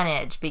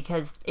advantage,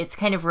 because it's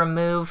kind of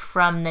removed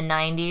from the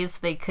 90s.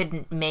 They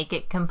couldn't make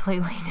it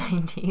completely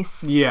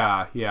 90s.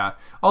 Yeah.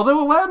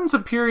 Although Aladdin's a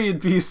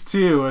period piece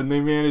too, and they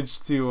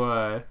managed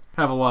to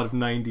have a lot of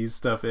 90s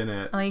stuff in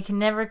it. Oh, you can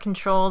never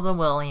control the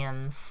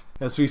Williams.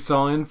 As we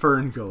saw in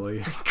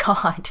Ferngully.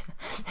 God.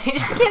 I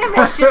just can't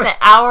imagine the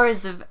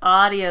hours of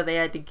audio they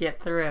had to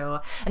get through.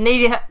 And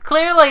they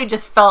clearly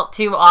just felt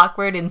too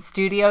awkward in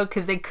studio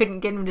because they couldn't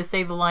get him to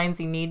say the lines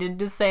he needed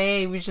to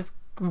say. He was just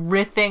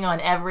riffing on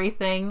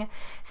everything.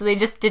 So they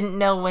just didn't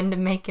know when to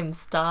make him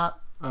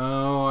stop.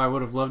 Oh, I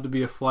would have loved to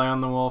be a fly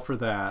on the wall for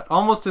that.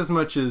 Almost as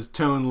much as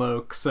Tone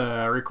Loc's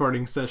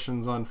recording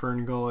sessions on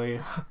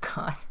Ferngully. Oh,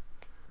 God.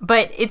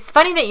 But it's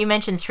funny that you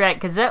mentioned Shrek,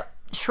 because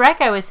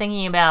Shrek I was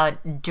thinking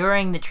about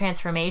during the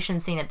transformation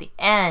scene at the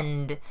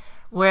end,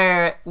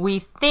 where we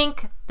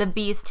think the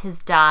Beast has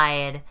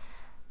died.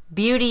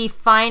 Beauty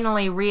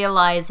finally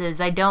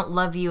realizes, I don't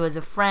love you as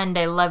a friend,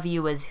 I love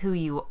you as who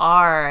you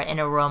are in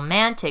a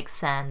romantic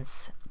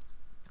sense.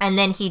 And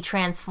then he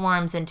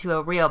transforms into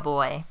a real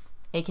boy,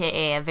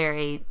 aka a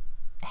very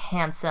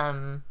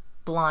handsome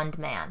blonde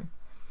man.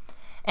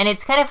 And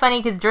it's kind of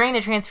funny because during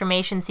the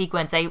transformation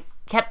sequence, I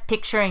kept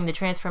picturing the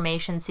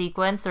transformation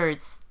sequence, or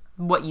it's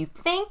what you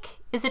think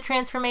is a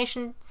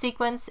transformation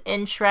sequence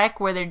in Shrek,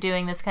 where they're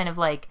doing this kind of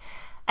like,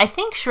 I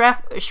think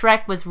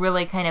Shrek was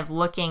really kind of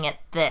looking at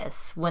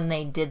this when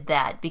they did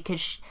that,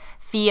 because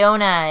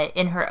Fiona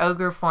in her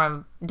ogre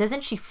form,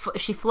 doesn't she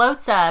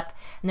floats up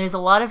and there's a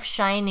lot of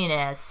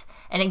shininess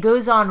and it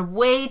goes on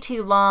way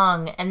too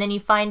long, and then you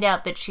find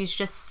out that she's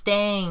just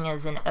staying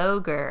as an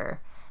ogre.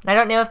 And I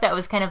don't know if that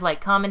was kind of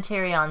like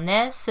commentary on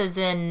this, as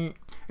in...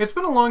 It's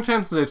been a long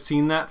time since I've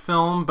seen that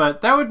film,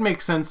 but that would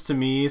make sense to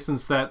me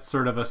since that's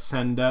sort of a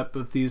send-up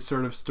of these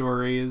sort of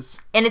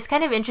stories. And it's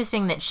kind of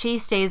interesting that she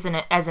stays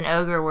as an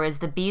ogre, whereas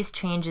the Beast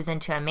changes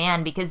into a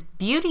man, because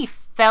Beauty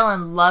fell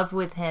in love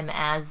with him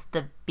as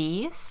the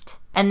Beast.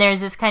 And there's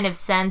this kind of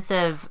sense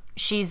of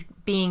she's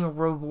being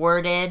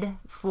rewarded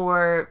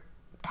for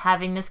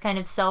having this kind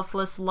of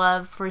selfless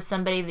love for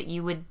somebody that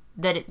you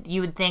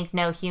would think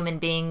no human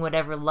being would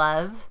ever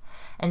love.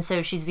 And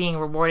so she's being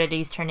rewarded.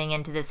 He's turning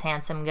into this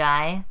handsome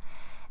guy.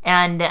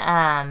 And,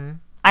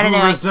 I don't know.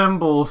 Who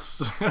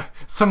resembles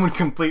someone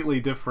completely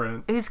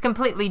different. Who's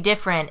completely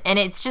different. And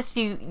it's just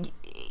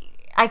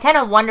I kind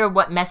of wonder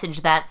what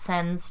message that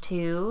sends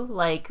to.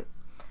 Like,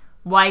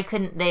 why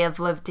couldn't they have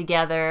lived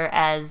together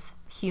as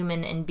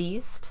human and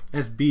beast?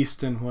 As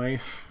beast and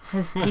wife.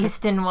 As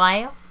beast and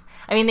wife?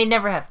 I mean, they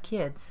never have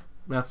kids.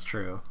 That's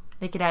true.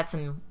 They could have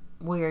some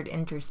weird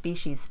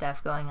interspecies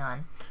stuff going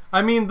on.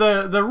 I mean,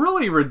 the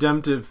really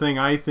redemptive thing,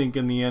 I think,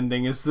 in the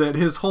ending is that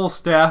his whole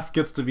staff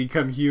gets to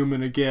become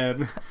human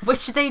again.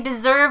 Which they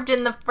deserved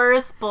in the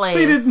first place.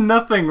 They did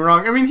nothing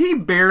wrong. I mean, he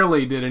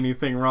barely did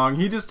anything wrong.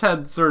 He just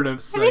had sort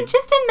of... I mean,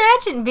 just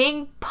imagine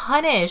being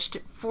punished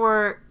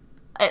for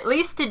at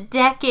least a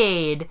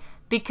decade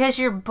because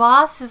your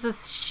boss is a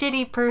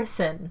shitty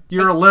person.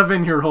 Your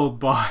 11-year-old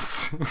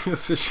boss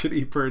is a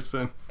shitty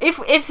person.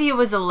 If he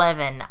was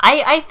 11,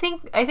 I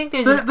think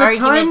there's an argument.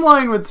 The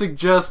timeline would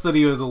suggest that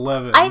he was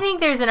 11. I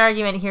think there's an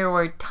argument here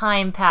where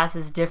time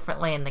passes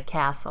differently in the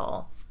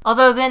castle.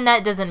 Although then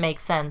that doesn't make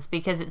sense,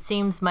 because it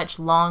seems much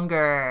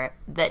longer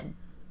that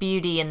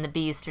Beauty and the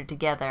Beast are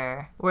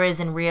together, whereas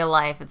in real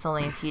life it's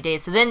only a few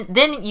days. So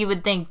then you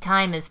would think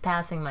time is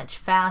passing much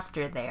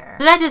faster there.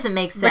 So that doesn't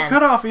make sense. The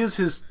cutoff is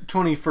his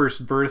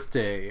 21st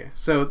birthday,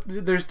 so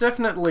there's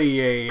definitely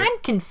a... I'm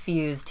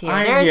confused here.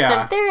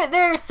 Yeah.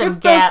 There are some It's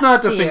gaps best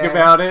not to here. think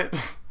about it.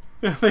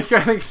 I think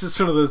it's just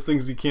one of those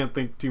things you can't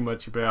think too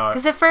much about.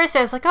 Because at first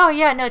I was like, oh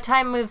yeah, no,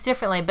 time moves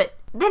differently, but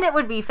then it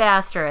would be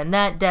faster, and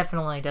that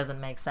definitely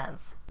doesn't make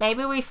sense.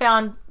 Maybe we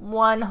found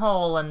one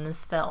hole in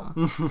this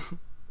film.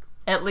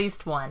 At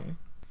least one.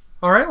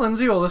 All right,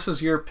 Lindsay, well, this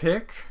is your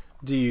pick.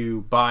 Do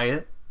you buy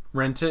it,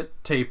 rent it,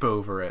 tape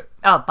over it?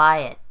 Oh,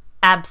 buy it.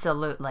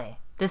 Absolutely.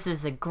 This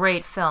is a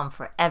great film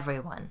for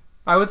everyone.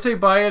 I would say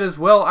buy it as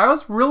well. I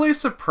was really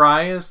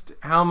surprised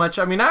how much...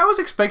 I mean, I was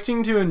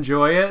expecting to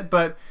enjoy it,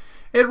 but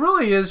it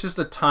really is just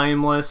a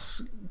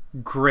timeless,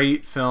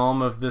 great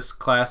film of this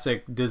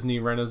classic Disney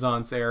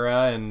Renaissance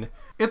era, and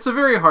it's a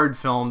very hard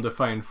film to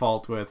find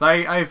fault with.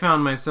 I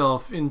found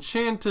myself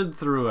enchanted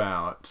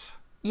throughout.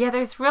 Yeah,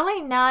 there's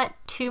really not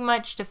too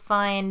much to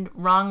find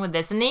wrong with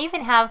this. And they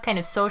even have kind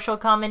of social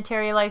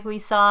commentary like we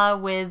saw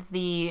with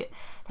the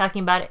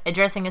talking about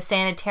addressing a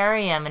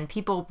sanitarium and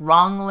people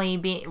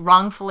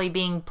wrongfully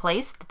being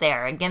placed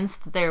there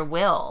against their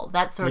will,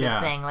 that sort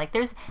of thing. Like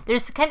there's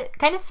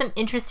kind of some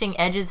interesting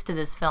edges to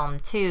this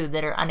film too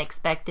that are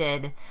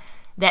unexpected,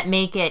 that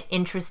make it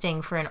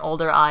interesting for an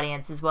older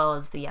audience as well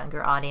as the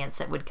younger audience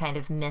that would kind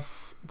of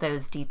miss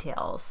those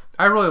details.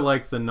 I really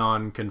like the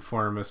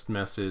non-conformist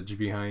message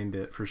behind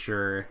it, for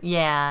sure.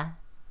 Yeah.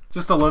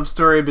 Just a love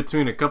story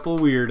between a couple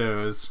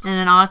weirdos. And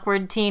an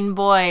awkward teen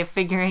boy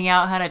figuring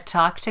out how to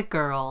talk to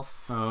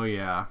girls. Oh,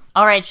 yeah.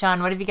 All right,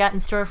 Sean, what have you got in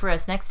store for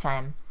us next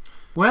time?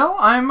 Well,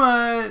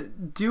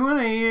 I'm doing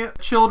a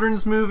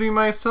children's movie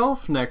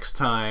myself next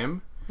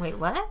time. Wait,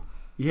 what?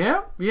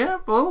 Yeah, a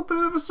little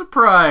bit of a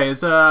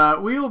surprise.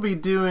 We'll be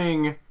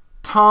doing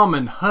Tom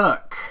and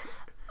Huck.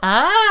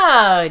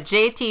 Oh,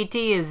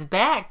 JTT is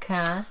back,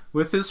 huh?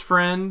 With his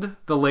friend,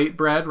 the late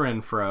Brad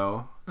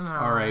Renfro. Aw.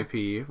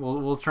 R.I.P.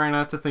 We'll try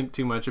not to think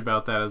too much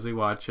about that as we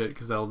watch it,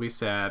 because that'll be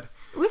sad.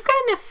 We've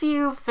gotten a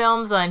few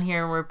films on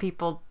here where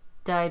people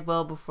died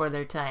well before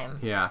their time.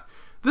 Yeah.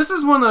 This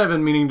is one that I've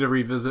been meaning to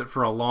revisit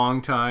for a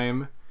long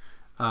time,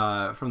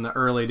 from the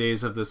early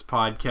days of this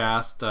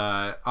podcast.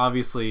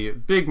 Obviously,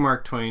 big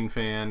Mark Twain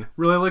fan.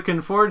 Really looking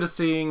forward to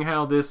seeing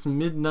how this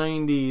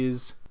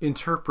mid-90s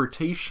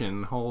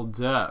interpretation holds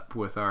up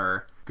with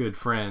our good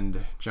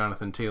friend,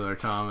 Jonathan Taylor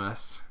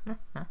Thomas.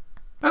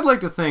 I'd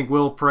like to thank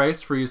Will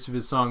Price for use of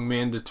his song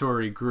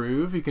Mandatory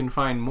Groove. You can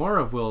find more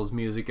of Will's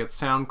music at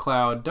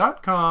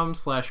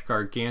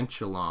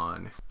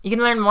soundcloud.com/gargantulon. You can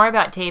learn more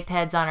about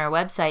Tapeheads on our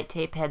website,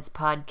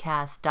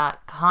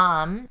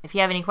 tapeheadspodcast.com. If you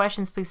have any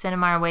questions, please send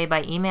them our way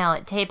by email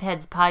at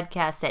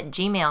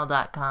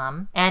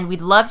tapeheadspodcast@gmail.com. And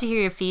we'd love to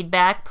hear your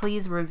feedback.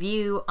 Please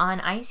review on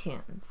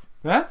iTunes.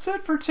 That's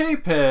it for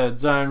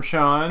Tapeheads. I'm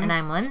Sean. And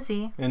I'm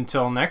Lindsay.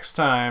 Until next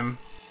time.